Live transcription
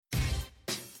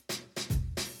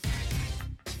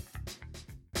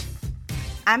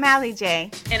I'm Allie J.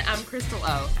 And I'm Crystal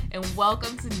O. And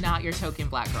welcome to Not Your Token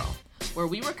Black Girl, where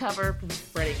we recover from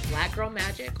spreading Black girl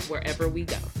magic wherever we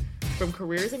go. From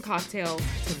careers and cocktails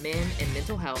to men and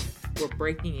mental health, we're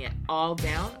breaking it all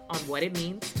down on what it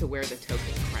means to wear the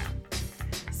token crown.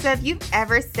 So if you've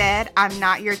ever said, I'm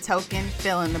not your token,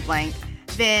 fill in the blank,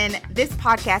 then this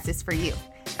podcast is for you.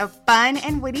 A fun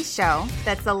and witty show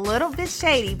that's a little bit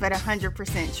shady, but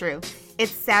 100% true.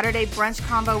 It's Saturday brunch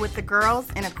combo with the girls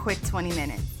in a quick 20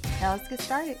 minutes. Now let's get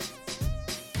started.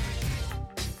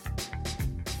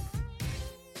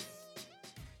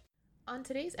 On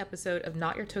today's episode of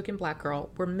Not Your Token Black Girl,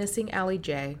 we're missing Allie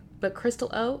J, but Crystal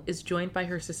O is joined by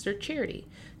her sister Charity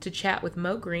to chat with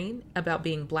Mo Green about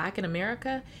being Black in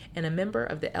America and a member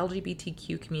of the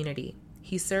LGBTQ community.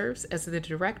 He serves as the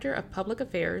Director of Public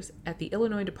Affairs at the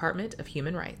Illinois Department of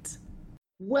Human Rights.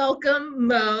 Welcome,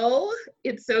 Mo.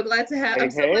 I'm so glad to have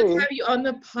you on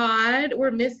the pod. We're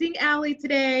missing Allie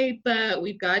today, but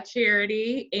we've got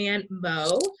Charity and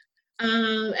Mo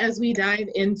as we dive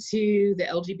into the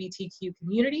LGBTQ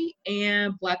community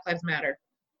and Black Lives Matter.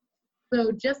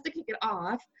 So just to kick it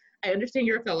off, I understand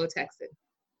you're a fellow Texan.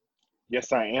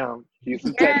 Yes, I am.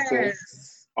 Houston,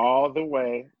 Texas, all the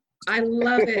way. I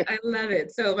love it. I love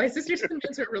it. So my sister's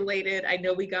convinced we're related. I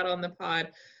know we got on the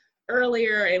pod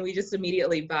earlier and we just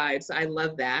immediately vibed. So I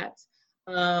love that.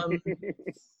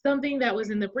 Something that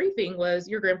was in the briefing was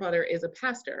your grandfather is a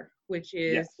pastor, which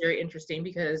is very interesting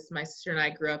because my sister and I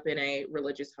grew up in a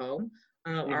religious home.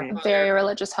 Very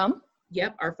religious home.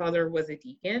 Yep. Our father was a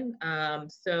deacon.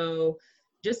 So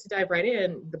just to dive right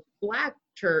in, the Black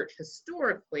church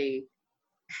historically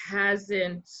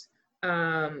hasn't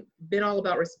been all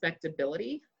about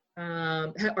respectability,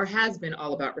 or has been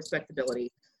all about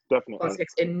respectability. Definitely.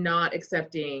 Politics and not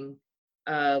accepting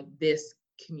this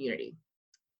community.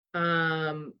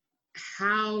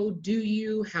 How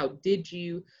did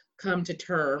you come to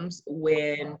terms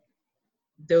when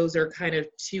those are kind of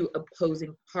two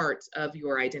opposing parts of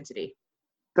your identity?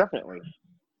 Definitely.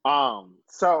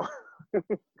 So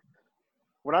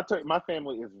when I tell you, my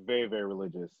family is very, very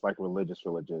religious, like religious.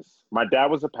 My dad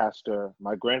was a pastor.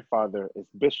 My grandfather is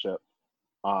bishop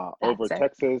over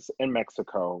Texas and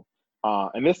Mexico.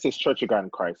 And this is Church of God in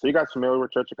Christ. Are you guys familiar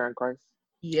with Church of God in Christ?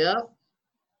 Yep.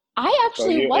 I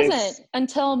actually wasn't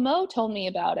until Mo told me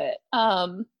about it. I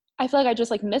feel like I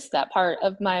just missed that part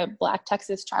of my Black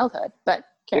Texas childhood, but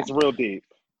it's real deep.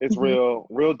 It's real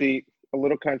deep, a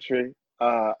little country.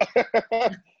 So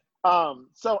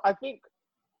I think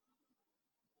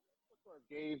what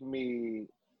gave me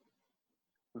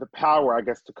the power, I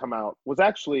guess, to come out was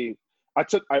actually, I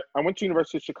went to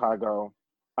University of Chicago.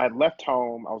 I had left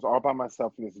home. I was all by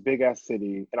myself in this big ass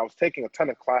city, and I was taking a ton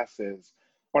of classes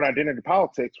on identity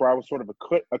politics where I was sort of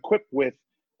equipped with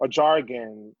a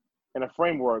jargon and a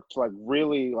framework to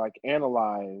really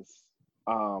analyze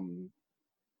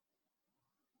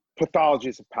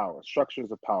pathologies of power,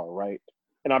 structures of power, right?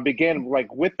 And I began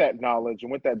with that knowledge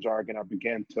and with that jargon, I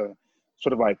began to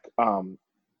sort of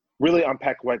really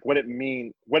unpack what it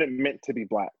meant to be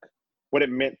Black, what it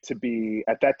meant to be,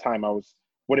 at that time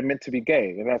what it meant to be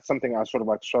gay. And that's something I sort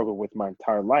of struggled with my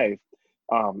entire life.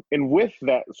 And with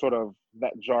that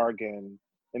that jargon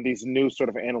and these new sort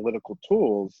of analytical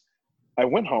tools, I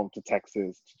went home to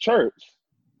Texas, to church.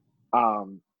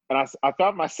 And I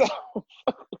found myself,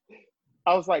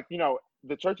 I was like,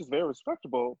 the church is very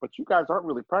respectable, but you guys aren't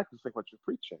really practicing what you're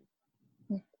preaching.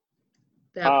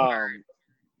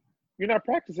 You're not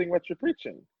practicing what you're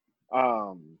preaching.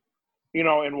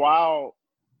 And while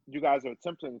you guys are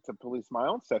attempting to police my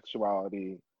own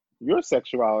sexuality, your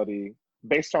sexuality,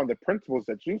 based on the principles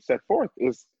that you set forth,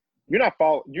 is you're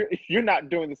not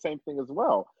doing the same thing as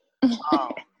well.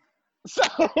 So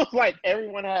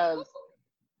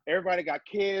everybody got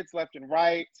kids left and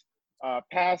right,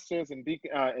 pastors and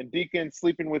deacons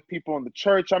sleeping with people in the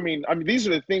church. I mean, these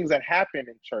are the things that happen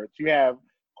in church. You have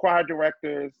choir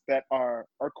directors that are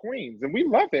queens, and we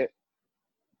love it,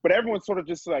 but everyone's sort of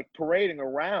just parading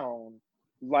around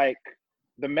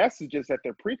the messages that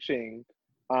they're preaching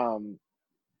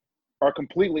are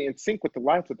completely in sync with the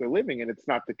life that they're living, and it's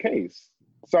not the case.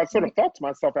 So I sort of thought to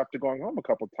myself after going home a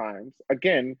couple of times,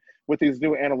 again, with these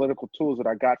new analytical tools that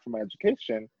I got from my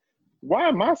education, why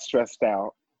am I stressed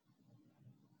out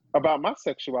about my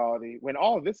sexuality when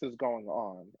all of this is going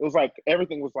on? It was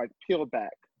everything was peeled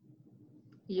back.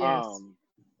 Yes.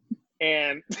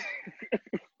 And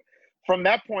from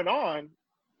that point on,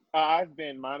 I've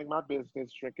been minding my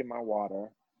business, drinking my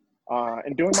water,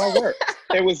 and doing my work.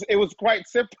 It was quite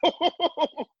simple.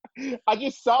 I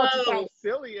just saw just how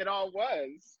silly it all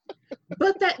was.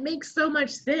 But that makes so much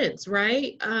sense,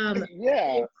 right?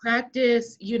 Yeah. In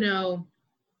practice,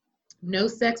 no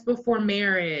sex before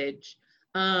marriage,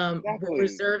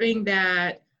 reserving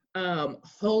that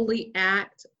holy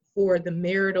act for the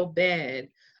marital bed.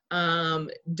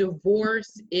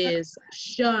 Divorce is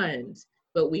shunned,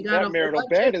 but we got that marital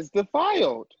bed is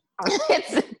defiled.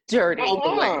 It's dirty. All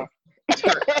the way.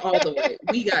 All the way.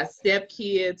 We got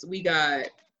stepkids. We got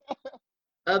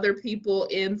other people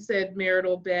in said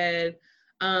marital bed.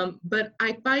 But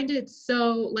I find it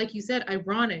so, like you said,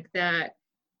 ironic that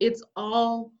it's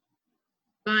all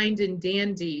fine and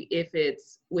dandy if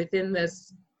it's within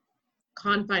this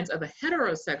confines of a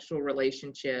heterosexual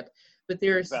relationship, but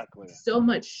there's so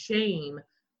much shame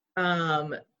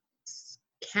cast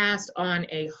on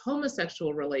a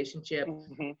homosexual relationship,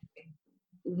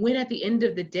 when at the end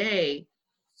of the day,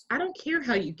 I don't care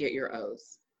how you get your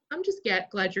O's. I'm just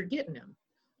glad you're getting them.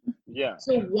 Yeah.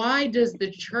 So why does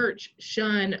the church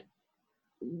shun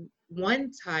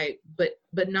one type but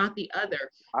not the other?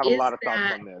 I have a lot of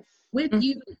thoughts on this. With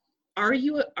you, are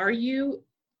you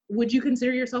would you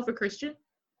consider yourself a Christian?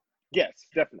 Yes,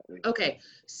 definitely. Okay.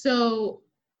 So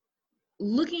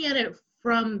looking at it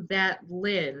from that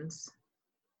lens,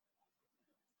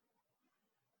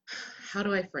 how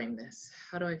do I frame this?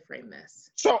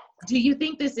 So do you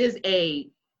think this is a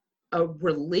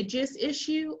religious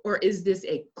issue, or is this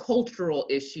a cultural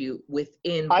issue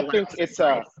within I think it's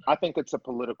a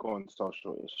political and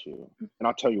social issue, and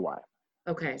I'll tell you why.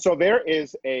 Okay. So there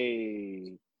is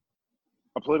a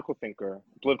political thinker,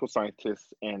 political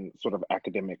scientist, and sort of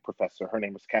academic professor. Her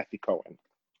name is Kathy Cohen.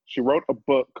 She wrote a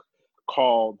book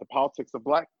called The Politics of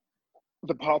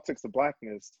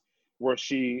Blackness, where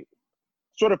she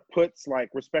sort of puts like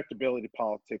respectability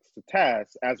politics to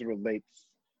task as it relates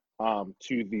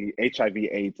to the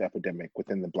HIV/AIDS epidemic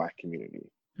within the Black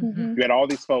community. Mm-hmm. You had all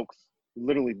these folks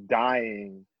literally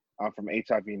dying from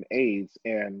HIV and AIDS,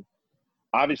 and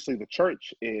obviously the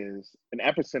church is an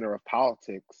epicenter of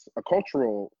politics, a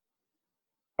cultural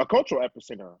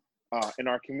epicenter in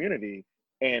our community,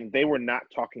 and they were not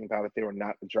talking about it. They were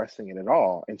not addressing it at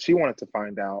all, and she wanted to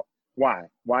find out why.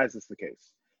 Why is this the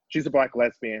case? She's a Black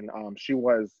lesbian.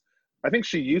 I think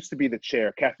she used to be the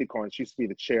chair, Kathy Cohen, she used to be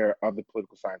the chair of the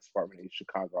political science department in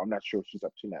Chicago. I'm not sure what she's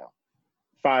up to now.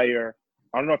 Fire.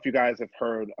 I don't know if you guys have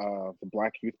heard of the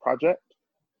Black Youth Project.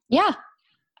 Yeah.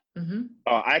 Mm-hmm.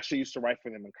 I actually used to write for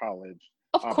them in college.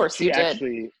 Of course you did.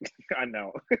 I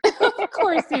know. Of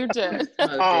course you did.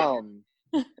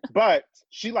 But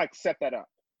she like set that up.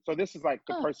 So this is like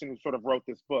the person who sort of wrote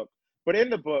this book. But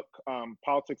in the book,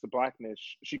 Politics of Blackness,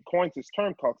 she coins this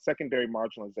term called secondary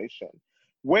marginalization,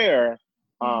 where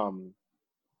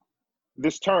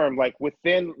this term, like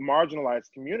within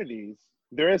marginalized communities,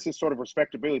 there is this sort of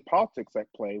respectability politics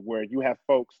at play where you have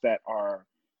folks that are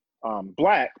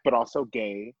Black, but also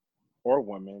gay or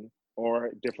women or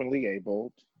differently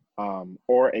abled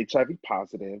or HIV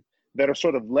positive that are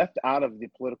sort of left out of the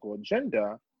political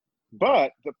agenda.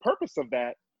 But the purpose of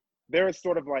that, there is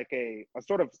sort of like a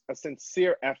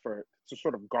sincere effort to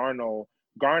sort of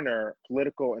garner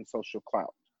political and social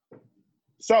clout.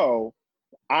 So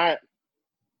to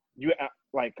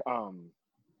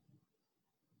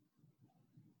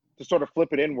sort of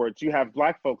flip it inwards, you have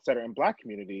Black folks that are in Black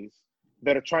communities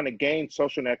that are trying to gain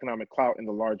social and economic clout in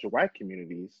the larger white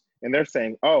communities. And they're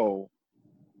saying, oh,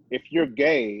 if you're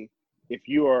gay, if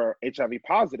you are HIV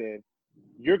positive,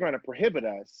 you're going to prohibit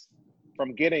us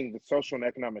from getting the social and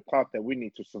economic clout that we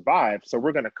need to survive. So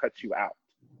we're going to cut you out.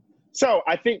 So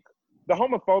I think the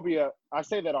homophobia, I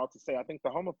say that all to say, I think the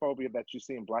homophobia that you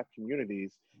see in Black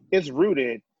communities is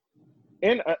rooted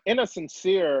in a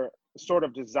sincere sort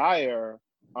of desire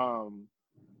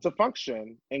to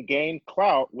function and gain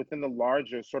clout within the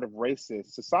larger sort of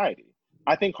racist society.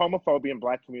 I think homophobia in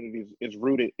Black communities is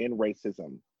rooted in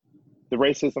racism, the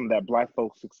racism that Black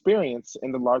folks experience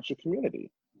in the larger community.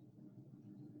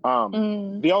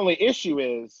 The only issue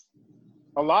is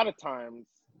a lot of times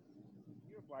you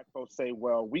hear Black folks say,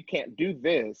 well, we can't do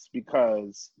this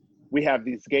because we have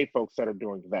these gay folks that are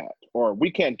doing that, or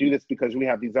we can't do this because we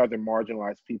have these other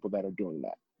marginalized people that are doing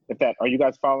that. Are you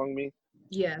guys following me?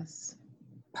 Yes.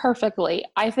 Perfectly.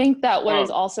 I think that what is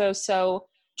also so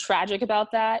tragic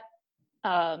about that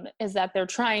is that they're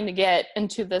trying to get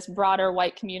into this broader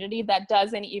white community that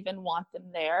doesn't even want them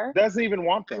there. Doesn't even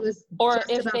want them.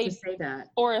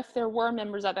 Or if there were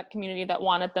members of that community that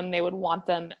wanted them, they would want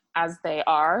them as they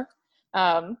are.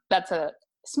 That's a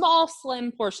small,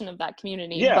 slim portion of that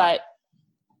community, but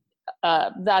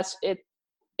that's it.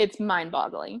 It's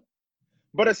mind-boggling.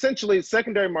 But essentially,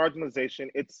 secondary marginalization,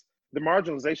 it's the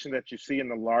marginalization that you see in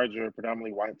the larger,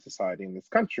 predominantly white society in this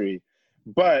country,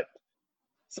 but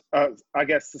I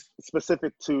guess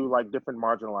specific to like different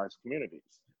marginalized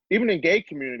communities. even in gay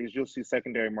communities, you'll see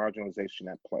secondary marginalization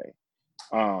at play.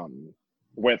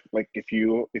 With like if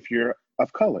you're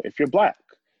of color, if you're Black,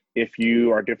 if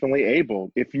you are differently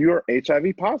abled, if you're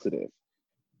HIV positive,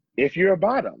 if you're a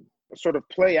bottom, sort of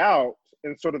play out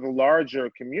in sort of the larger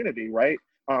community, right?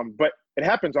 But it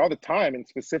happens all the time in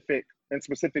specific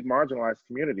marginalized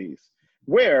communities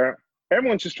where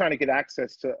everyone's just trying to get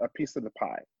access to a piece of the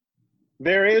pie.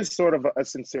 There is sort of a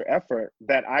sincere effort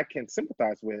that I can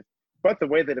sympathize with, but the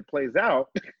way that it plays out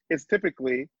is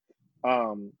typically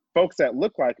folks that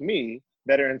look like me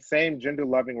that are in same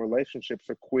gender-loving relationships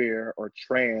or queer or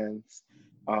trans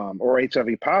or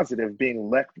HIV positive being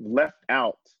left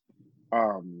out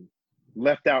from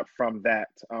that,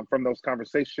 from those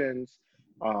conversations,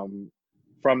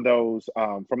 from those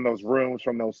rooms,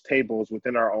 from those tables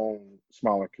within our own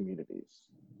smaller communities.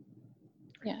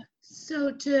 Yeah.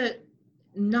 So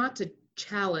not to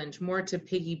challenge, more to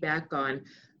piggyback on,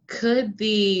 could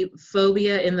the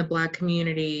phobia in the Black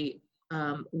community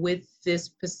with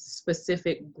this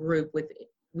specific group, with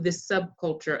this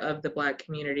subculture of the Black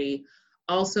community,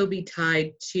 also be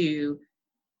tied to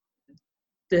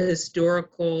the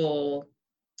historical,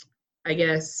 I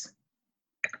guess,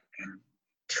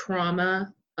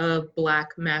 trauma of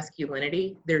Black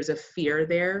masculinity? There's a fear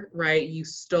there, right? You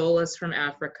stole us from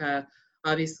Africa.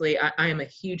 Obviously, I am a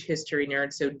huge history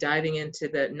nerd, so diving into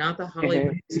not the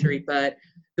Hollywood history, but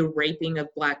the raping of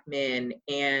Black men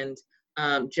and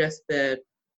just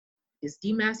is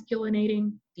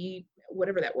demasculinating,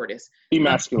 whatever that word is.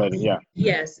 Demasculating, yeah.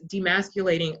 Yes,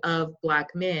 demasculating of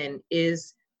Black men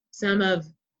is some of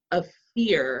a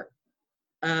fear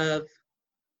of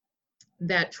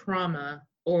that trauma,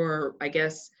 or I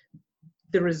guess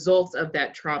the results of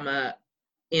that trauma.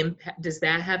 Does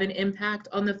that have an impact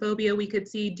on the phobia we could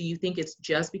see? Do you think it's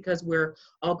just because we're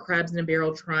all crabs in a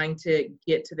barrel trying to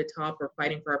get to the top or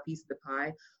fighting for our piece of the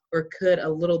pie? Or could a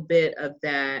little bit of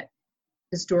that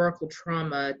historical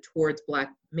trauma towards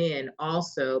Black men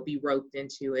also be roped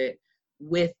into it,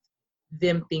 with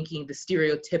them thinking the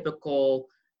stereotypical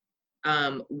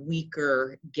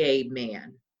weaker gay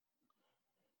man?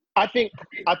 I think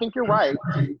you're right.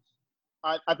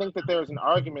 I think that there's an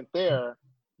argument there,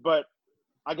 but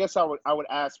I guess I would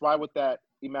ask, why would that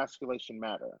emasculation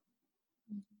matter?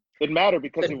 It mattered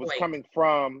because it was coming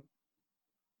from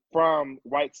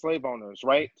white slave owners,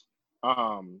 right?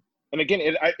 And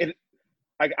again,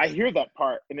 I hear that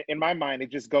part, and in my mind,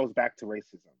 it just goes back to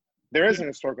racism. There is an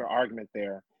historical argument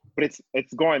there, but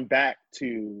it's going back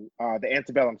to the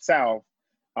antebellum South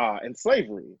and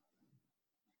slavery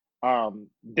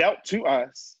dealt to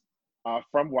us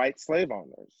from white slave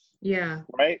owners. Yeah.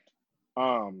 Right.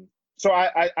 So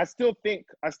I still think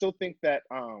that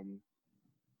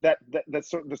that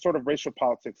the sort of racial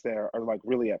politics there are like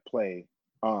really at play,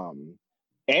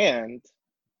 and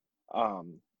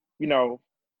you know,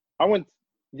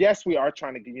 yes, we are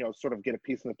trying to sort of get a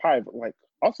piece in the pie, but like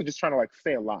also just trying to like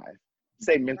stay alive,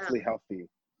 stay mentally healthy,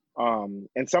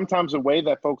 and sometimes the way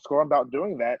that folks go about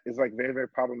doing that is like very, very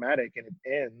problematic, and it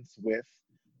ends with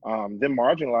them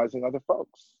marginalizing other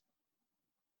folks.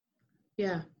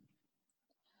 Yeah.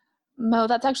 Mo,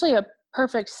 that's actually a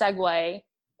perfect segue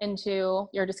into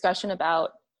your discussion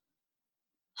about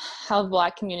how the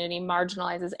Black community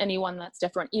marginalizes anyone that's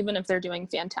different, even if they're doing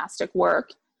fantastic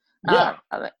work. Yeah.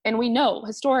 And we know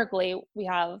historically we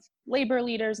have labor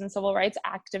leaders and civil rights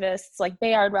activists like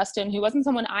Bayard Rustin, who wasn't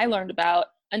someone I learned about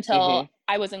until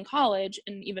I was in college,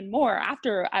 and even more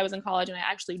after I was in college and I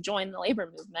actually joined the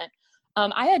labor movement.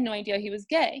 I had no idea he was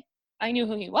gay. I knew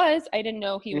who he was. I didn't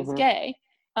know he was gay.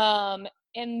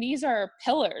 And these are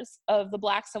pillars of the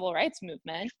Black civil rights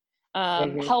movement,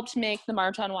 helped make the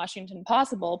March on Washington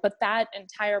possible, but that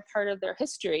entire part of their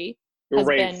history has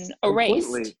been erased.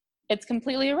 Completely. It's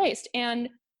completely erased. And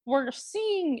we're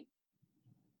seeing,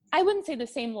 I wouldn't say the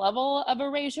same level of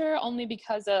erasure, only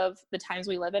because of the times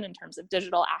we live in terms of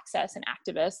digital access and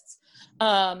activists.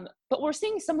 But we're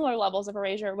seeing similar levels of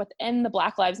erasure within the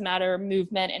Black Lives Matter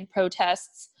movement and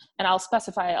protests. And I'll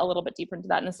specify a little bit deeper into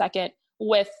that in a second,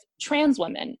 with trans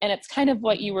women. And it's kind of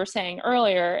what you were saying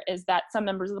earlier, is that some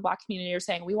members of the Black community are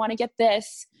saying, we want to get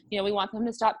this, we want them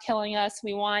to stop killing us.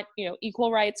 We want,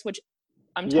 equal rights, which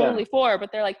I'm totally for, but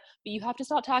they're like, but you have to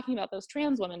stop talking about those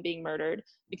trans women being murdered,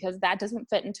 because that doesn't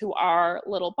fit into our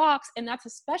little box. And that's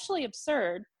especially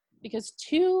absurd because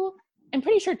I'm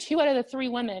pretty sure 2 out of the 3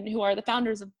 women who are the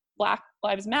founders of Black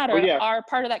Lives Matter are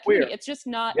part of that community. Queer. It's just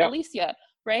not Alicia,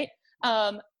 right?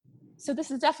 So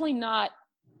this is definitely not,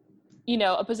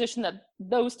 a position that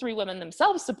those 3 women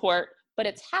themselves support, but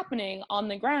it's happening on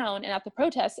the ground and at the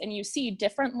protests, and you see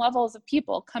different levels of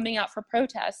people coming out for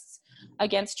protests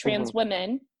against trans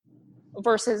women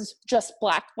versus just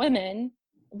Black women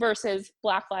versus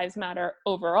Black Lives Matter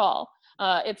overall.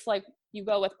 It's like you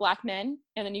go with Black men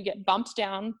and then you get bumped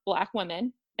down Black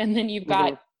women, and then you've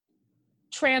got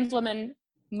trans women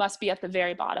must be at the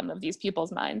very bottom of these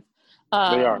people's minds. They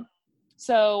are.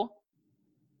 So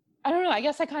I don't know. I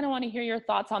guess I kind of want to hear your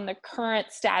thoughts on the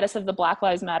current status of the Black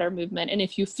Lives Matter movement, and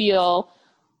if you feel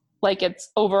like it's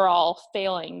overall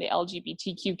failing the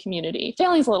LGBTQ community.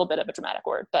 Failing is a little bit of a dramatic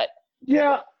word, but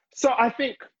yeah. So I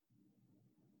think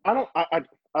I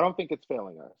don't think it's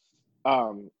failing us,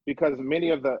 because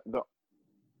many of the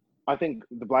I think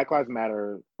the Black Lives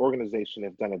Matter organization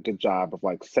have done a good job of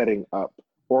like setting up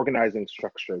organizing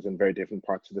structures in very different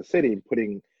parts of the city and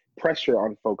putting pressure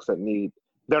on folks that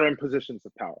are in positions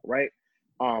of power, right?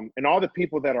 And all the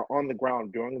people that are on the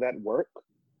ground doing that work,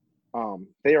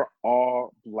 they are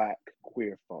all Black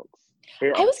queer folks.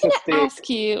 I was going to ask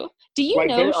you, do you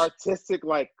know? They're artistic,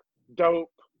 like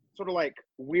dope, sort of like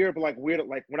weird, but like weird.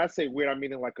 Like when I say weird, I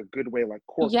mean in like a good way, like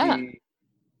quirky,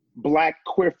 Black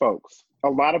queer folks. A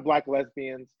lot of Black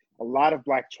lesbians, a lot of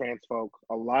Black trans folk,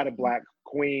 a lot of Black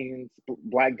queens,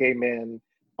 Black gay men.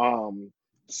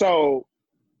 So,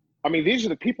 I mean, these are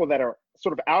the people that are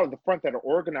sort of out in the front that are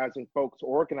organizing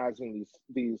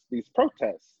these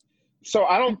protests. So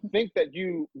I don't think that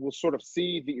you will sort of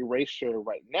see the erasure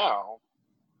right now.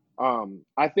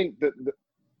 I think that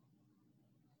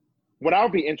what I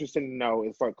would be interested to know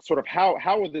is like sort of how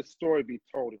will this story be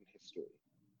told in history,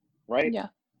 right? Yeah.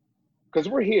 Because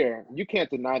we're here. You can't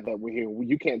deny that we're here.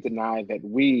 You can't deny that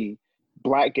we,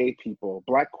 Black gay people,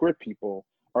 Black queer people,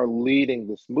 are leading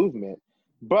this movement.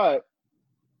 But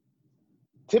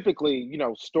typically, you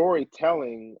know,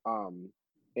 storytelling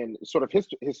and sort of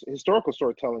historical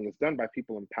storytelling is done by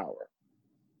people in power,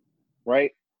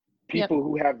 right? People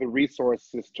who have the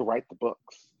resources to write the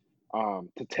books,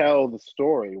 to tell the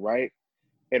story, right?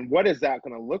 And what is that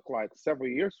going to look like several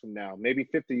years from now, maybe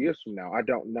 50 years from now? I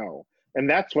don't know. And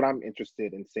that's what I'm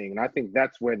interested in seeing. And I think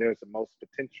that's where there's the most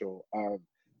potential of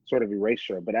sort of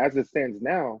erasure. But as it stands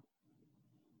now,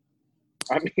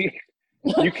 I mean,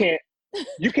 you can't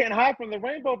hide from the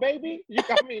rainbow, baby.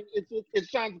 It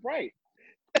shines bright.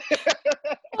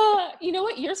 You know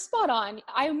what? You're spot on.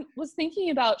 I was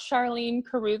thinking about Charlene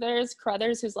Carruthers,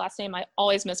 whose last name I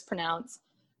always mispronounce,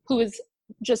 who is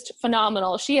just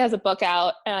phenomenal. She has a book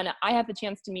out, and I had the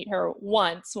chance to meet her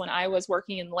once when I was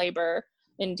working in labor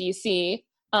in DC.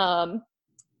 And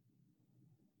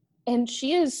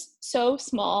she is so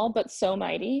small, but so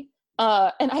mighty.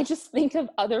 And I just think of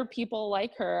other people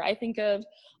like her. I think of,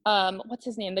 what's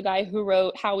his name? The guy who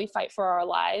wrote How We Fight for Our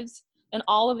Lives, and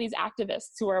all of these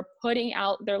activists who are putting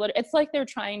out their it's like they're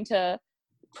trying to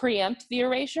preempt the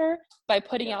erasure by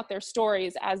putting out their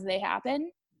stories as they happen.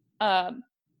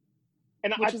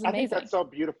 Which is amazing. I think that's so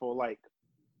beautiful. Like,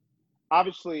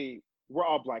 obviously, we're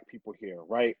all Black people here,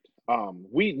 right?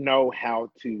 We know how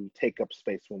to take up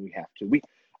space when we have to.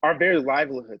 Our very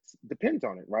livelihoods depends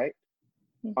on it, right?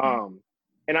 Mm-hmm.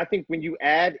 And I think when you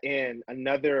add in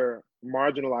another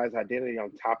marginalized identity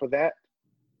on top of that,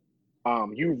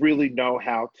 you really know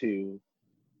how to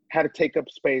take up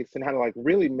space and how to like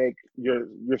really make your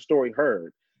story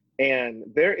heard. And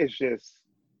there is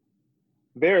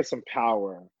some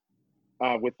power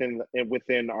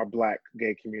within our Black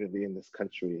gay community in this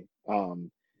country,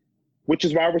 which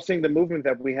is why we're seeing the movement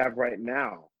that we have right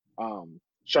now.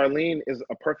 Charlene is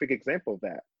a perfect example of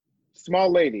that.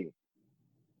 Small lady,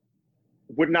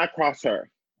 would not cross her.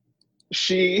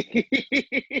 She's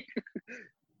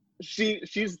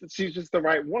just the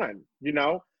right one, you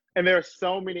know? And there are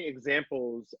so many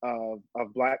examples of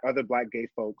other Black gay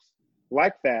folks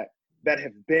like that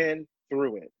have been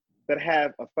through it, that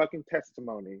have a fucking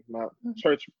testimony. My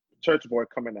church boy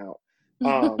coming out.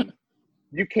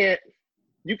 You can't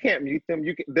mute them.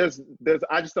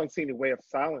 I just don't see any way of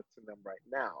silencing them right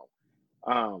now.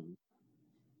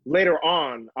 Later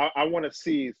on, I want to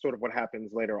see sort of what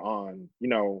happens later on, you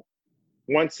know,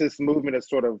 once this movement is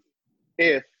sort of,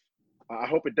 I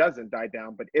hope it doesn't die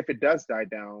down, but if it does die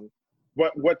down,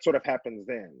 what sort of happens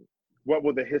then? What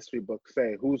will the history book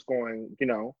say? Who's going, you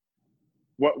know,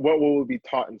 what will be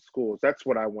taught in schools? That's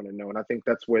what I want to know. And I think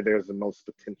that's where there's the most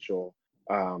potential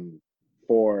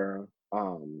for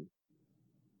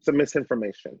some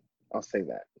misinformation. I'll say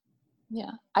that.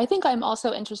 Yeah. I think I'm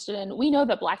also interested in, we know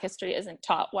that Black history isn't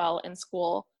taught well in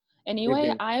school. Anyway,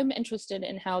 mm-hmm. I'm interested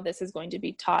in how this is going to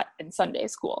be taught in Sunday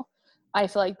school. I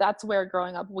feel like that's where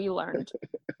growing up we learned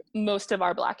most of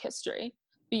our Black history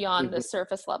beyond mm-hmm. the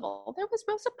surface level. There was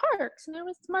Rosa Parks and there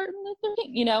was Martin Luther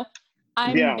King, you know,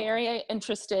 I'm very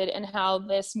interested in how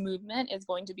this movement is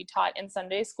going to be taught in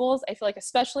Sunday schools. I feel like,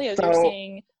 especially as you're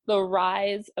seeing the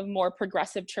rise of more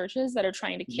progressive churches that are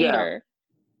trying to cater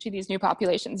to these new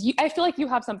populations. I feel like you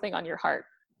have something on your heart.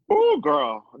 Oh,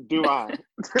 girl, do I.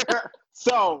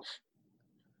 So,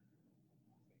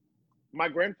 my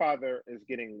grandfather is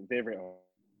getting very, very old.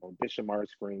 Bishop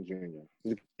Morris Green Jr.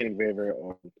 He's getting very, very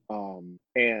old.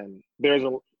 And there's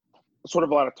a sort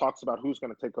of a lot of talks about who's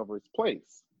going to take over his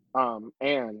place. Sort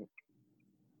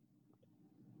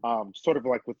of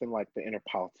like within like the inner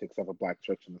politics of a Black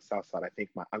church in the South Side, I think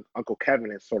my Uncle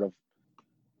Kevin is sort of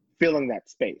filling that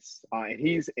space. And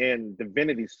he's in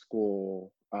divinity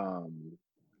school. I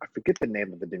forget the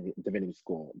name of the divinity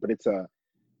school, but it's a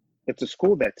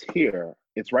school that's here.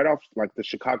 It's right off like the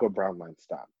Chicago Brown Line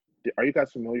stop. Are you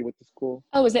guys familiar with the school?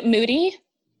 Oh, is it Moody?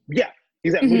 Yeah,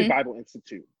 he's at Moody Bible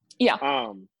Institute.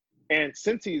 Yeah. And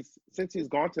since he's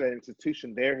gone to that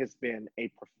institution, there has been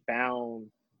a profound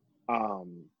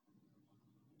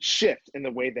shift in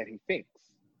the way that he thinks,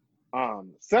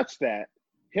 such that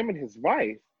him and his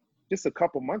wife just a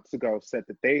couple months ago said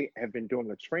that they have been doing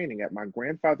a training at my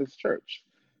grandfather's church,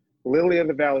 Lily of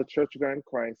the Valley Church of God in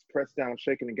Christ, pressed down,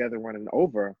 shaken together, running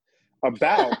over,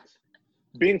 about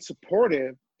being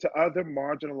supportive to other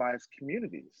marginalized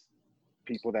communities,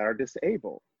 people that are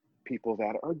disabled, people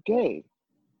that are gay,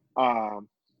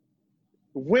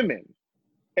 women.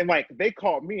 And like, they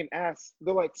called me and asked,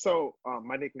 they're like, so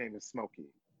my nickname is Smokey.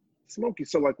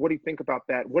 So like, what do you think about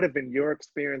that? What have been your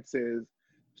experiences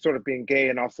sort of being gay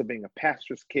and also being a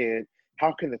pastor's kid?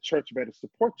 How can the church better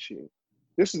support you?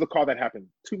 This is a call that happened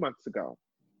 2 months ago.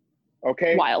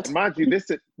 Okay. Wild. And mind you,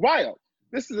 this is wild.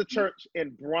 This is a church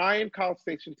in Bryan, College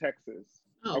Station, Texas.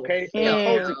 Okay. And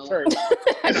a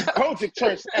Kojic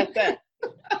church at that.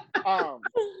 And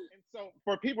so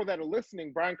for people that are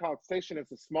listening, Bryan College Station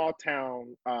is a small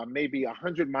town, maybe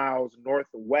 100 miles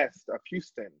northwest of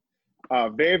Houston.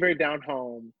 Very, very down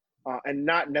home, and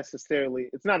not necessarily,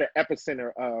 it's not an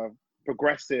epicenter of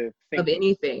progressive thinking. Of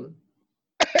anything.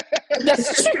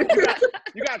 That's true.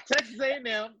 You got Texas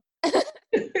A&M,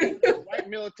 white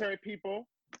military people,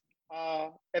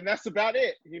 and that's about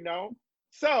it, you know?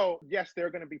 So, yes, there are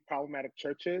going to be problematic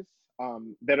churches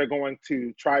that are going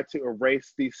to try to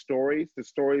erase these stories, the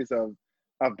stories of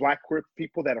Black queer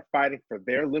people that are fighting for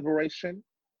their liberation,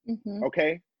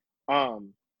 okay?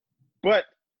 But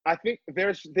I think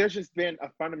there's just been a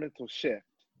fundamental shift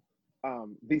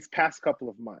these past couple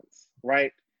of months,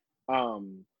 right?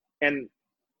 And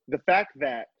the fact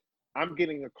that I'm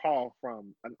getting a call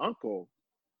from an uncle,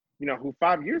 you know, who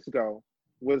 5 years ago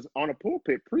was on a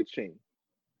pulpit preaching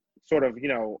sort of, you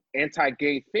know,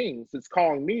 anti-gay things, it's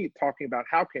calling me talking about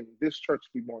how can this church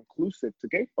be more inclusive to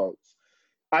gay folks.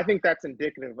 I think that's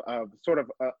indicative of sort of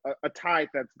a tide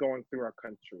that's going through our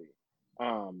country,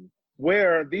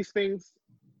 where these things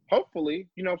hopefully,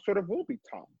 you know, sort of will be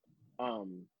taught.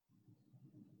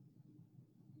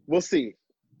 We'll see.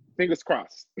 Fingers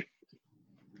crossed.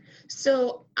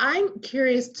 So I'm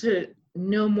curious to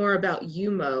know more about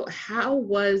you, Mo.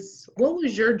 What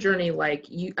was your journey like?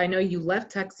 I know you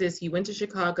left Texas, you went to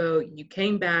Chicago, you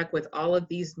came back with all of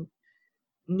these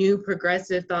new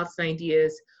progressive thoughts and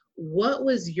ideas. What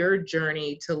was your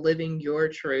journey to living your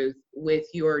truth with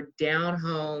your down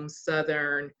home,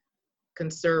 Southern,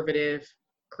 conservative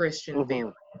Christian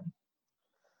family?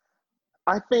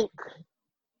 I think,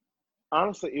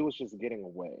 honestly, it was just getting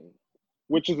away,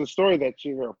 which is a story that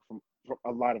you hear from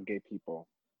a lot of gay people.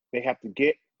 They have to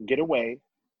get away.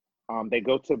 They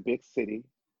go to a big city.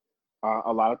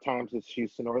 A lot of times it's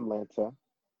Houston or Atlanta.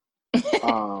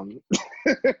 And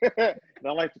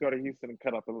I like to go to Houston and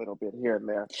cut up a little bit here and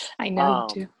there. I know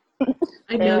you do.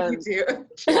 I know you do.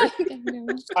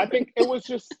 I think it was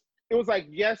like,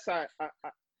 yes, I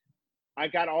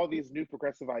got all these new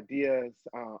progressive ideas.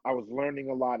 I was learning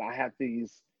a lot. I had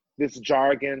this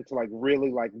jargon to like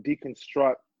really like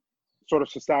deconstruct sort of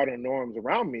societal norms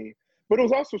around me. But it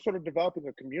was also sort of developing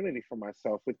a community for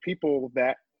myself with people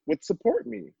that would support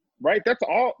me, right? That's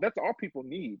all people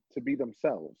need to be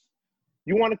themselves.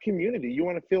 You want a community, you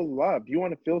want to feel loved, you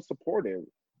want to feel supported.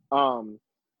 And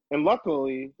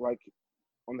luckily, like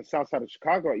on the south side of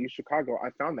Chicago, at East Chicago,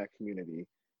 I found that community.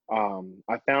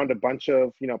 I found a bunch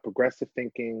of, you know, progressive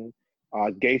thinking,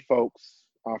 gay folks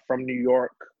from New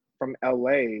York, from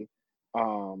LA.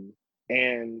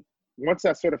 And once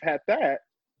I sort of had that,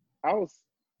 I was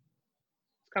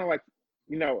kind of like,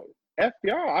 you know, F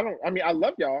y'all. I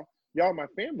love y'all. Y'all my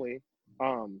family.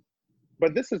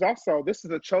 But this is a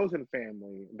chosen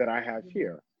family that I have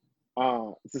here.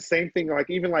 It's the same thing, like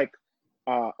even like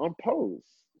Unpose.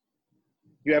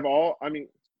 You have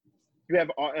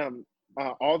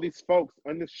all these folks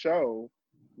on the show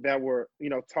that were,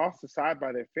 tossed aside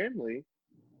by their family.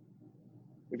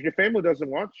 If your family doesn't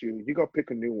want you, you go pick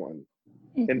a new one.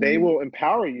 Mm-hmm. And they will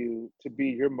empower you to be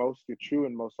your true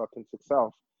and most authentic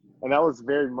self. And that was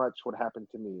very much what happened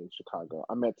to me in Chicago.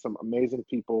 I met some amazing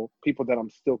people that I'm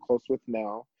still close with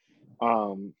now.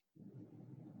 And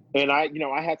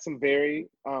I had some very,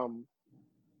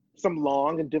 some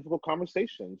long and difficult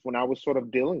conversations when I was sort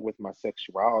of dealing with my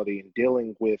sexuality and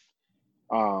dealing with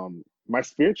my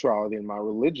spirituality and my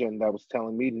religion that was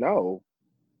telling me, no,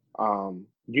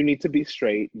 you need to be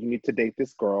straight. You need to date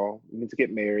this girl. You need to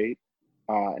get married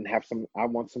and I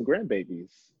want some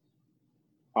grandbabies.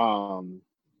 And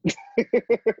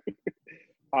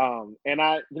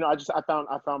I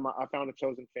found a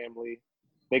chosen family.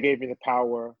 They gave me the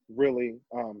power really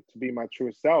to be my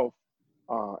true self.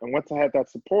 And once I had that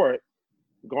support,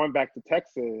 going back to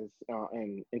Texas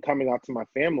and coming out to my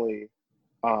family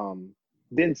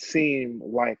didn't seem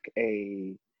like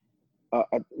a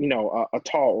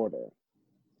tall order.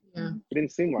 Yeah. It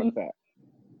didn't seem like that.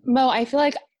 Mo, I feel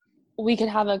like we could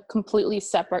have a completely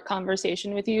separate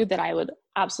conversation with you that I would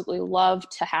absolutely love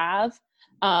to have.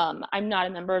 I'm not a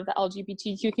member of the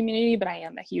LGBTQ community, but I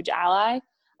am a huge ally.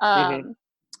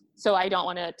 So I don't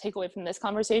want to take away from this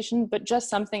conversation, but just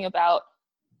something about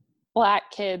Black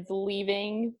kids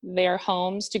leaving their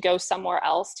homes to go somewhere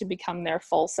else to become their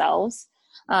full selves.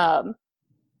 I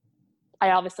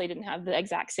obviously didn't have the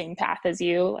exact same path as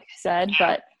you, like I said,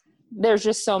 but there's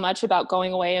just so much about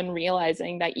going away and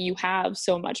realizing that you have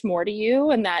so much more to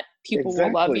you and that people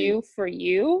will love you for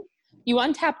you. You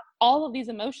untap all of these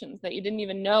emotions that you didn't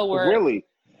even know were really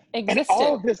existed. And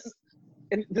all of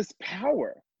this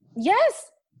power.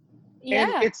 Yes.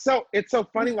 Yeah. And it's so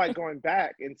funny, like going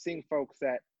back and seeing folks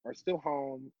that are still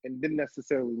home and didn't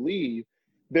necessarily leave.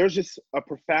 There's just a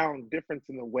profound difference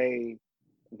in the way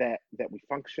that we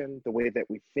function, the way that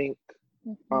we think.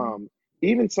 Mm-hmm.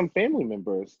 Even some family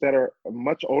members that are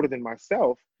much older than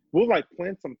myself will like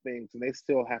plan some things and they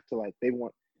still have to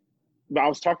I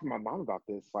was talking to my mom about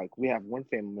this. Like, we have one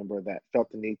family member that felt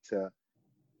the need to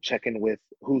check in with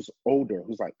who's older,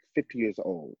 who's like 50 years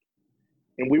old.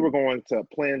 And we were going to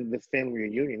plan this family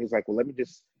reunion. He's like, well, let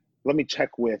me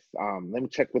check with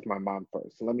my mom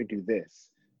first. So let me do this.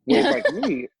 Whereas like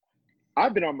me,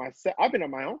 I've been on my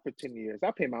own for 10 years. I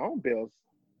pay my own bills.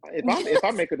 If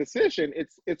I make a decision,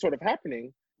 it's sort of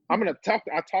happening. I talk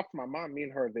to my mom. Me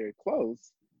and her are very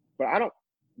close, but I don't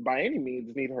by any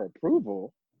means need her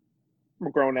approval. I'm a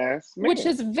grown ass man. Which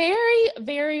is very,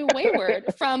 very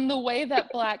wayward from the way that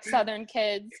Black Southern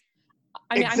kids,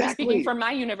 I mean, exactly. I'm just speaking from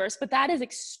my universe, but that is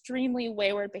extremely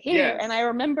wayward behavior. Yes. And I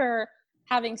remember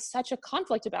having such a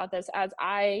conflict about this as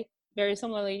I, very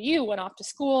similarly to you, went off to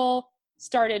school,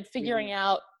 started figuring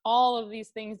out all of these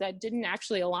things that didn't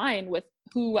actually align with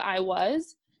who I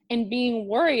was, and being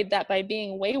worried that by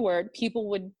being wayward, people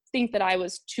would think that I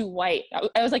was too white.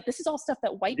 I was like, this is all stuff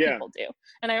that white people do.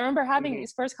 And I remember having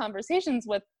these first conversations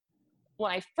with,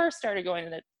 when I first started going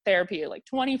into therapy, like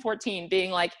 2014,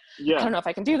 being like, I don't know if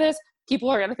I can do this. People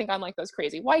are going to think I'm like those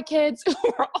crazy white kids who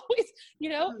are always,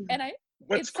 and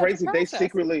what's crazy, they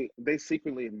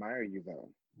secretly admire you though.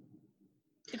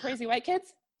 The crazy white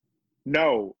kids?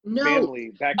 No.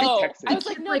 Family back in Texas. I was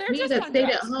like, no, they're me just that stayed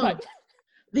at home. But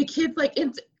the kids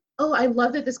I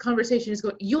love that this conversation is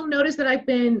going. You'll notice that I've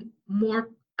been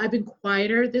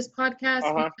quieter this podcast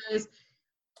because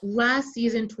last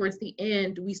season towards the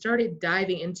end, we started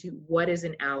diving into what is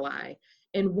an ally.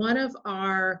 And one of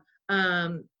our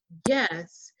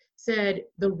guests said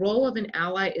the role of an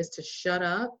ally is to shut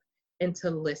up and to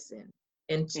listen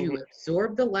and to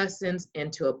absorb the lessons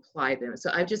and to apply them. So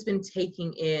I've just been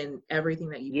taking in everything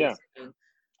that you've been saying.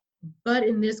 But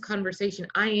in this conversation,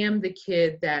 I am the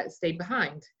kid that stayed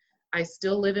behind. I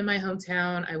still live in my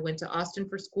hometown. I went to Austin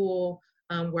for school,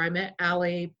 where I met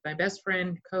Allie, my best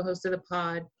friend, co-host of the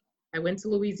pod. I went to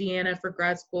Louisiana for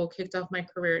grad school, kicked off my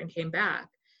career, and came back.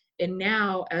 And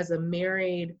now, as a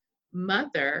married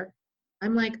mother,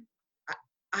 I'm like,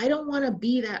 I don't want to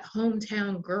be that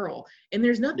hometown girl. And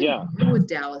there's nothing wrong with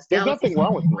Dallas. There's Dallas nothing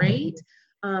wrong with great.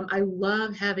 I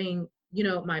love having,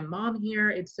 my mom here.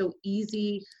 It's so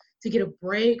easy to get a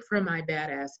break from my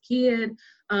badass kid.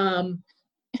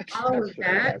 All of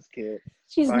that. Kid.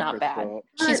 She's not bad.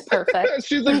 She's perfect.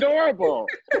 She's adorable.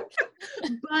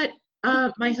 But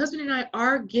my husband and I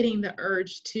are getting the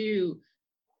urge to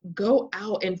go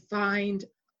out and find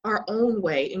our own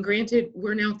way. And granted,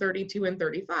 we're now 32 and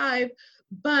 35,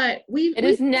 but it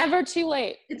is never too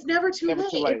late. It's never too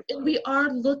late. And we are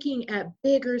looking at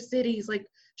bigger cities like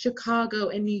Chicago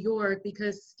and New York,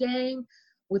 because staying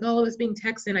with all of us being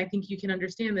Texan, I think you can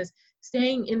understand this,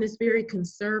 staying in this very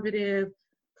conservative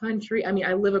country. I mean,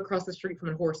 I live across the street from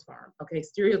a horse farm, okay,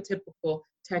 stereotypical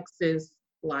Texas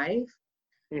life.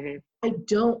 Mm-hmm. I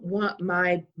don't want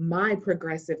my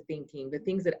progressive thinking, the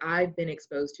things that I've been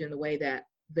exposed to in the way that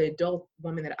the adult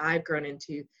woman that I've grown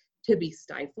into, to be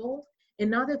stifled. And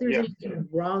not that there's anything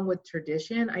wrong with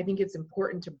tradition. I think it's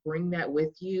important to bring that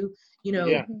with you,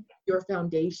 your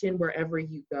foundation wherever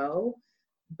you go.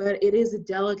 But it is a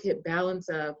delicate balance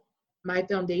of, my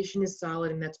foundation is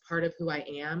solid and that's part of who I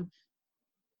am.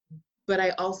 But I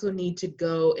also need to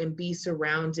go and be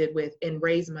surrounded with and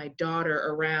raise my daughter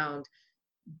around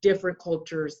different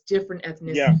cultures, different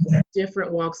ethnicities,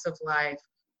 different walks of life.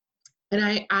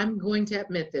 And I'm going to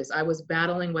admit this. I was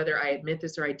battling whether I admit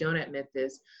this or I don't admit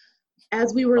this.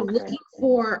 As we were looking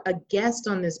for a guest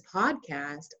on this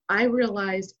podcast, I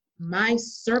realized my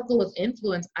circle of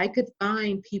influence, I could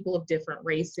find people of different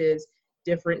races,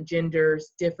 different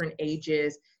genders, different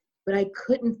ages, but I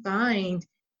couldn't find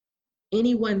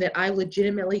anyone that I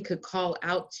legitimately could call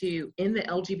out to in the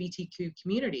LGBTQ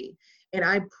community. And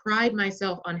I pride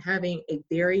myself on having a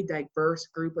very diverse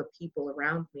group of people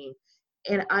around me.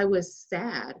 And I was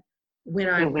sad when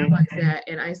I realized that.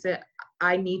 And I said,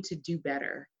 I need to do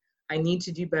better. I need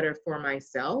to do better for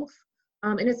myself.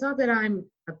 And it's not that I'm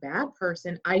a bad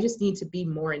person. I just need to be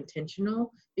more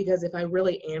intentional, because if I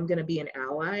really am going to be an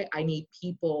ally, I need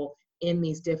people in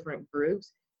these different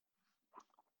groups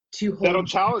to hold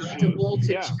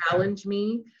challenge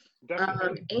me,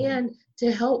 and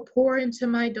to help pour into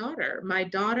my daughter. My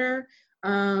daughter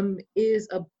is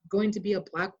going to be a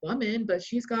Black woman, but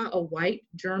she's got a white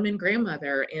German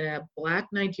grandmother and a Black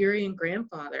Nigerian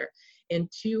grandfather and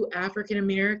 2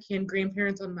 African-American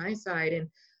grandparents on my side.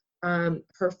 And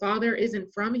her father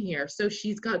isn't from here. So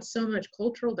she's got so much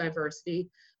cultural diversity,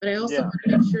 but I also want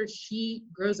to make sure she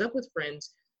grows up with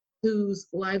friends whose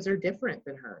lives are different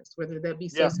than hers, whether that be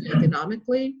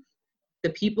socioeconomically, the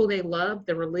people they love,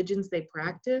 the religions they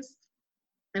practice.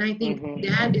 And I think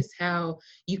that is how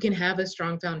you can have a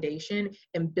strong foundation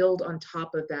and build on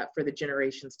top of that for the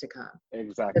generations to come.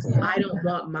 Exactly. Because I don't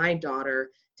want my daughter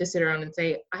to sit around and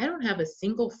say, I don't have a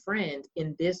single friend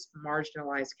in this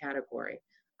marginalized category.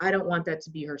 I don't want that to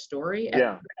be her story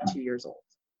at 2 years old.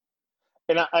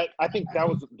 And I think that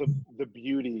was the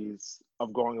beauties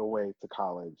of going away to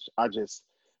college.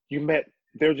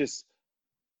 They're just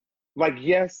like,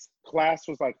 yes, class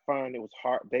was like fun. It was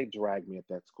hard. They dragged me at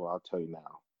that school. I'll tell you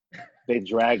now. They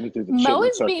dragged me through the Mo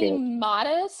is circuit. being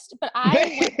modest, but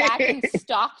I went back and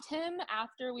stalked him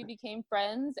after we became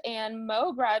friends, and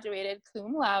Mo graduated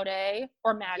cum laude,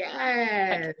 or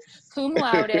magna, like, cum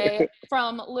laude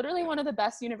from literally one of the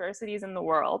best universities in the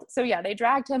world. So yeah, they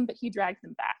dragged him, but he dragged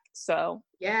them back. So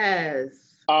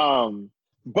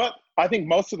but I think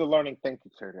most of the learning, thank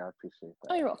you, Charity, I appreciate that.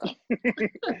 Oh, you're welcome.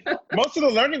 Most of the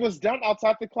learning was done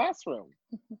outside the classroom.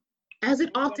 As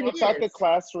it often is. Outside the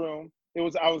classroom,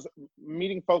 I was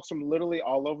meeting folks from literally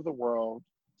all over the world.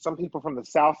 Some people from the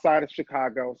south side of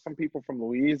Chicago, some people from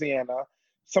Louisiana,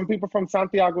 some people from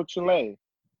Santiago, Chile.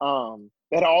 That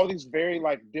had all these very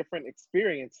like different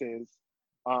experiences.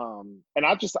 And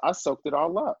I soaked it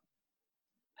all up.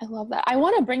 I love that. I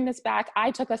want to bring this back. I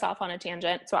took us off on a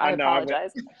tangent, so I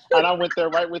apologize. And I went there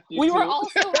right with you. We too. were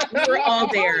also we were all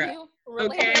there.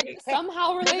 Okay,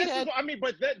 somehow related.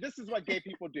 But this is what gay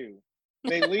people do.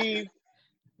 They leave,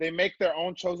 they make their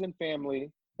own chosen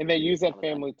family, and they use that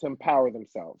family to empower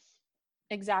themselves.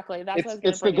 Exactly. That's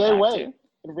it's the gay way.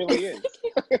 It really is.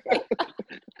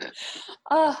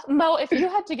 Mo, if you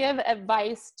had to give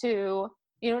advice to,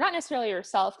 not necessarily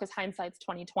yourself, because hindsight's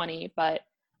 2020, but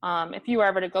if you were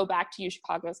ever to go back to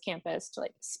UChicago's campus to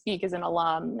like speak as an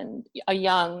alum and a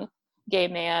young gay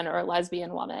man or a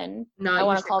lesbian woman, I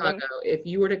want to call them. If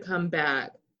you were to come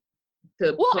back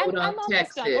to I'm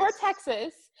Texas, done. Or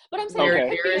Texas, but I'm saying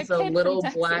there is a little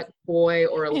Black boy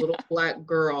or a little Black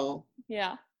girl,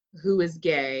 who is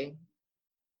gay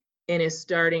and is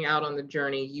starting out on the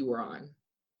journey you were on,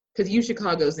 because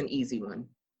UChicago's an easy one.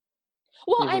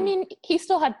 Well, I mean, he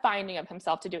still had finding of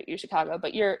himself to do at UChicago,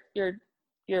 but you're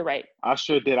right. I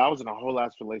sure did. I was in a whole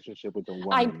ass relationship with a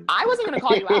woman. I wasn't going to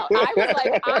call you out. I was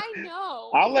like, I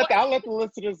know. I'll let the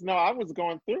listeners know I was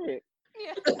going through it.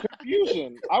 Yeah.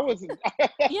 Confusion. I was deep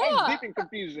in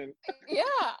confusion. Yeah.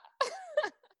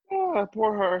 Oh,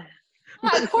 poor her.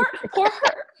 Poor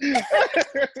her.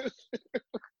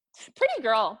 Pretty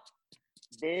girl.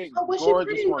 Big, was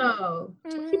gorgeous she pretty, woman.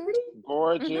 Was she pretty?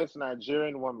 Gorgeous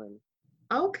Nigerian woman.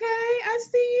 Okay, I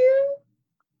see you.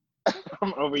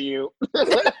 I'm over you.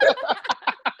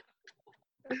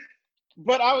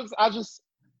 But I just,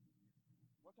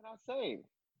 what can I say?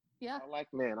 Yeah. I like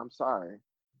men. I'm sorry.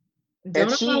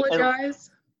 Don't apologize.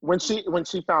 When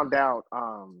she found out,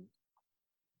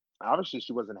 obviously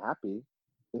she wasn't happy,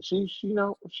 and she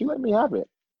let me have it.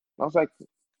 I was like,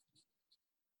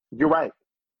 "You're right.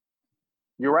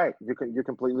 You're right. You're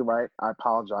completely right. I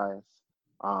apologize.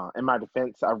 In my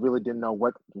defense, I really didn't know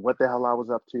what the hell I was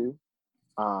up to,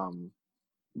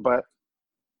 but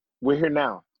we're here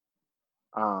now.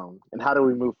 And how do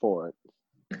we move forward?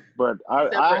 But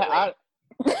I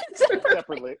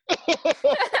separately.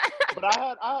 But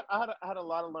I had a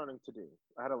lot of learning to do.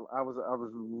 I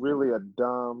was really a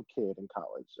dumb kid in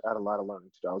college. I had a lot of learning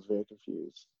to do. I was very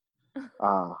confused.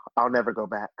 I'll never go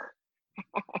back.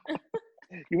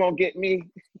 You won't get me.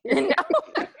 No.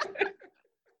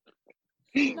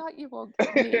 Not you won't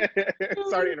get me.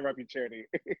 Sorry to interrupt you, Charity.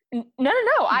 No.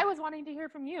 I was wanting to hear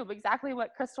from you exactly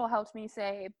what Crystal helped me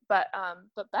say, but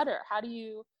better.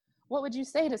 What would you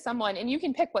say to someone? And you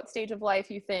can pick what stage of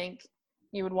life you think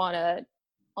you would want to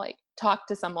like talk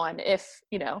to someone if,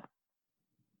 you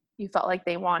felt like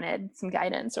they wanted some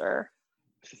guidance or.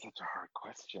 This is such a hard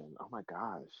question. Oh my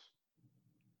gosh.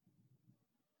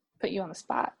 Put you on the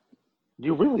spot.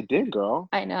 You really did, girl.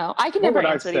 I know. I can never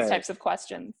answer these types of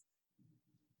questions.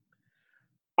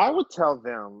 I would tell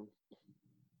them,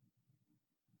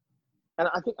 and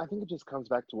I think it just comes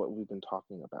back to what we've been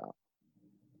talking about.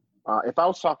 If I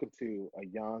was talking to a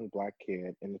young Black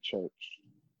kid in the church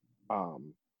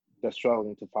that's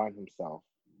struggling to find himself,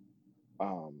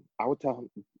 I would tell him,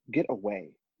 get away,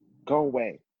 go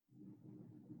away.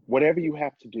 Whatever you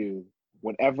have to do,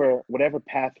 whatever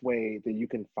pathway that you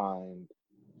can find,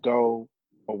 go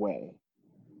away.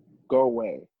 Go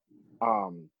away.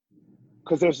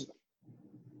 Because there's,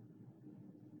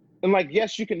 and like,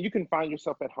 yes, you can find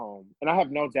yourself at home. And I have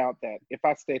no doubt that if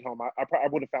I stayed home, I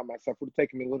would have found myself. It would have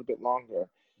taken me a little bit longer.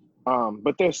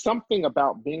 But there's something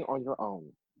about being on your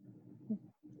own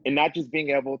and not just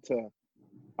being able to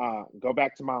go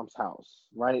back to mom's house,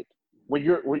 right? When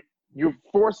you're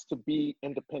forced to be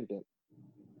independent,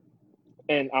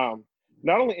 and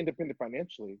not only independent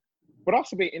financially, but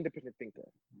also be an independent thinker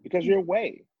because you're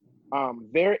away.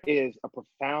 There is a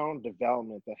profound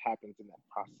development that happens in that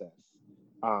process.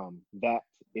 That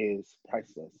is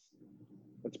priceless.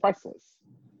 It's priceless.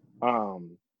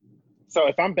 So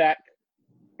if I'm back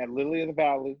at Lily of the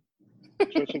Valley,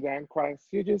 Church of God in Christ,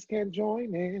 you just can't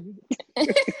join in.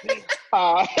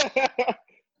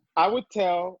 I would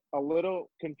tell a little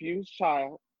confused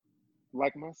child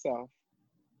like myself,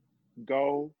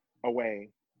 go away.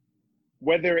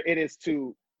 Whether it is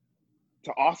to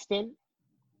Austin,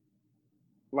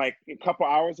 like a couple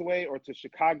hours away, or to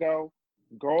Chicago,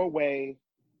 go away,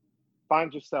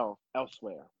 find yourself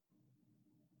elsewhere.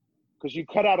 Because you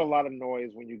cut out a lot of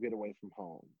noise when you get away from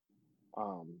home.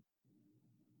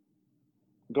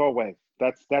 Go away.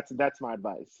 That's my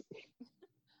advice.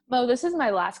 Mo, this is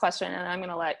my last question, and I'm going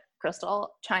to let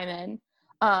Crystal chime in.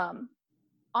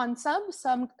 On some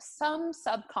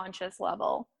subconscious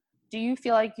level, do you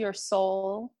feel like your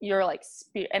soul, your like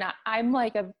spirit, and I'm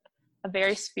like a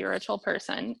very spiritual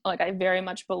person. Like I very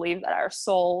much believe that our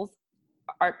souls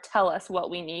tell us what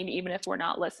we need, even if we're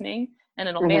not listening, and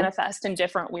it'll manifest in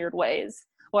different weird ways,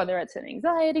 whether it's an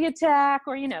anxiety attack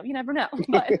or, you never know.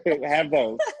 But have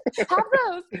those.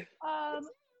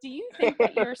 Do you think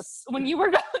that when you were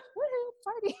going,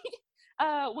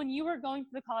 when you were going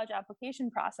through the college application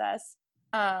process,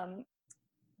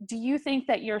 do you think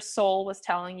that your soul was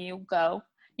telling you go?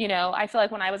 I feel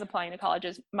like when I was applying to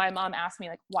colleges, my mom asked me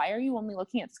like, why are you only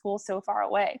looking at schools so far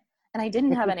away? And I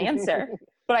didn't have an answer,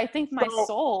 but I think my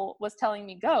soul was telling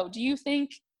me go. Do you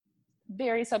think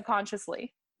very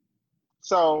subconsciously?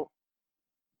 So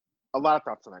a lot of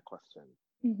thoughts on that question.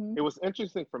 Mm-hmm. It was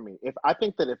interesting for me. I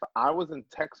think that if I was in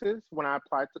Texas when I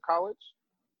applied to college,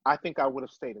 I think I would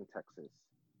have stayed in Texas.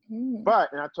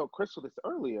 But, and I told Crystal this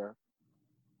earlier,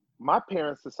 my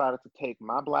parents decided to take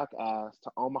my Black ass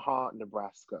to Omaha,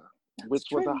 Nebraska, which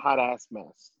was a hot ass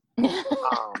mess.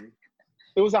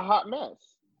 It was a hot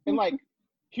mess. And like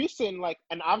Houston, like,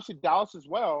 and obviously Dallas as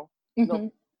well,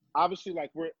 obviously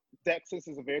like Texas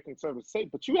is a very conservative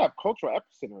state, but you have cultural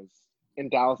epicenters in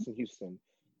Dallas and Houston.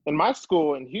 In my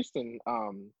school in Houston,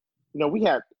 we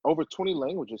had over 20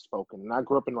 languages spoken, and I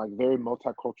grew up in like very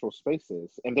multicultural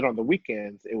spaces. And then on the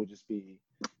weekends, it would just be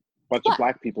a bunch of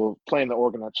Black people playing the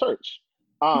organ at church.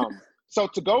 So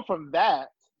to go from that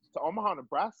to Omaha,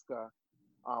 Nebraska,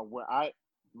 where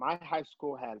my high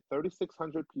school had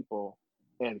 3,600 people,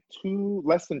 and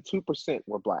less than 2%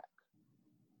 were Black,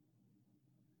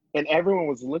 and everyone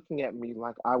was looking at me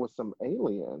like I was some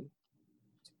alien,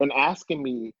 and asking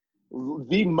me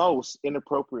the most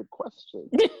inappropriate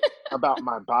questions about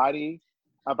my body,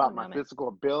 about my physical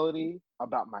ability,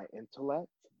 about my intellect.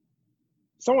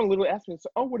 Someone literally asked me,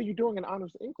 "Oh, what are you doing in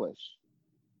honors English?"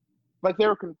 Like they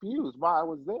were confused why I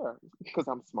was there. Because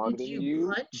I'm smarter than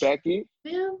you, Becky.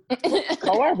 Yeah.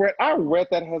 Oh, I read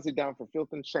that hussy down for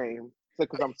filth and shame.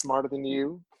 Because I'm smarter than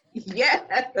you.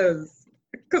 Yes.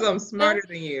 Because I'm smarter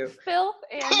than you. Filth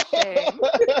and shame.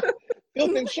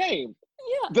 Filth and shame.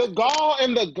 Yeah. The gall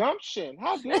and the gumption.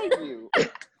 How dare you?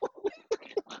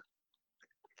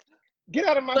 Get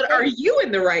out of my face. But are you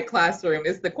in the right classroom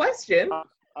is the question.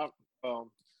 Her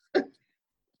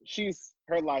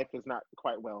life is not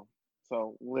quite well.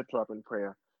 So lift her up in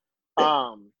prayer.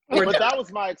 But that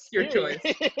was my experience. Your choice.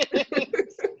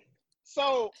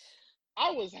 So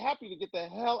I was happy to get the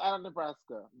hell out of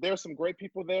Nebraska. There are some great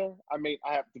people there. I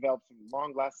have developed some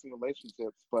long-lasting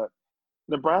relationships, but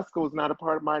Nebraska was not a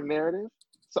part of my narrative.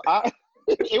 So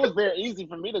it was very easy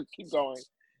for me to keep going.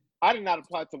 I did not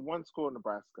apply to one school in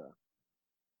Nebraska.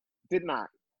 Did not.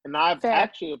 And I've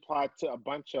actually applied to a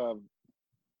bunch of,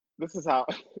 this is how,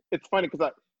 it's funny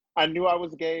because I knew I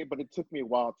was gay, but it took me a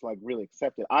while to like really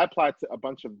accept it. I applied to a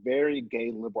bunch of very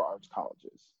gay liberal arts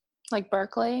colleges. Like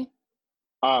Berkeley?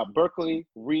 Berkeley,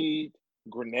 Reed,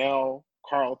 Grinnell,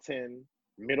 Carleton,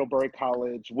 Middlebury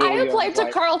College, Williams. I applied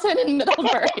to Carleton and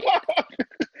Middlebury.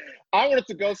 I wanted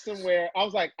to go somewhere. I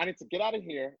was like, I need to get out of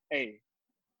here, and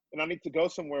I need to go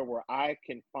somewhere where I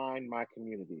can find my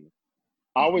community.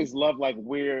 I always loved like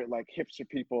weird, like hipster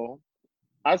people.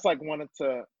 I just like wanted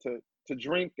to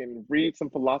drink and read some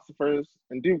philosophers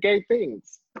and do gay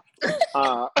things.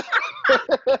 And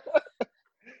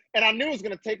I knew it was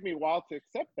going to take me a while to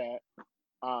accept that.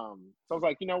 So I was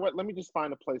like, you know what? Let me just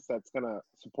find a place that's going to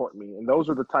support me. And those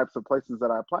are the types of places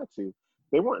that I applied to.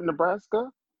 They weren't in Nebraska.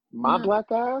 My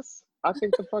black ass? I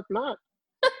think the fuck not.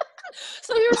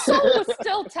 So your soul was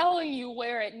still telling you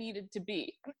where it needed to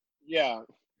be. Yeah.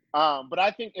 But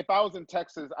I think if I was in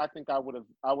Texas, I think I would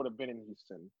have been in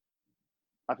Houston.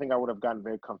 I think I would have gotten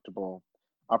very comfortable.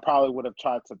 I probably would have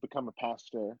tried to become a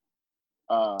pastor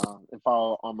and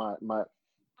follow on my. I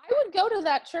would go to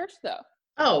that church though.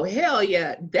 Oh hell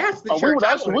yeah, that's the church.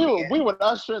 We would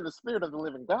usher in the spirit of the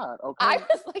living God. Okay. I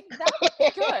was like, that's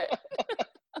good.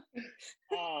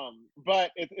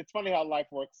 But it's funny how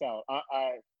life works out.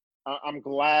 I'm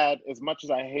glad, as much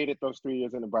as I hated those 3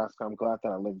 years in Nebraska, I'm glad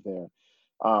that I lived there.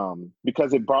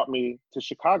 Because it brought me to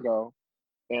Chicago,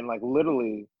 and like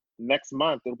literally next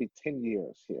month it'll be 10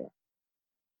 years here.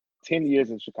 10 years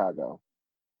in Chicago,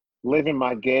 living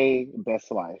my gay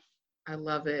best life. I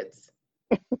love it.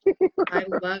 I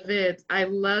love it. I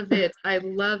love it. I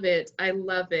love it. I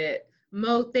love it.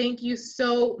 Mo, thank you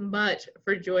so much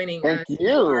for joining us.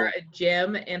 You are a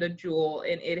gem and a jewel,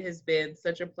 and it has been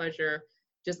such a pleasure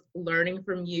just learning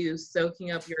from you,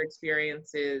 soaking up your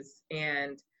experiences,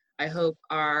 and I hope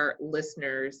our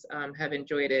listeners have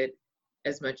enjoyed it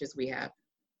as much as we have.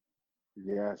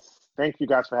 Yes. Thank you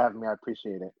guys for having me. I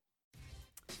appreciate it.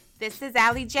 This is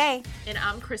Allie J. And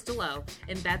I'm Crystal O.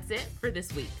 And that's it for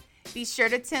this week. Be sure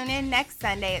to tune in next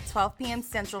Sunday at 12 p.m.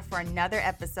 Central for another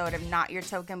episode of Not Your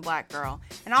Token Black Girl.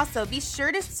 And also be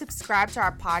sure to subscribe to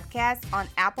our podcast on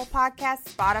Apple Podcasts,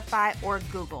 Spotify, or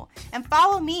Google. And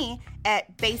follow me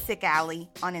at Basic Allie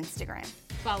on Instagram.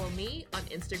 Follow me on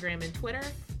Instagram and Twitter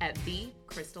at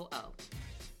 @TheCrystalO.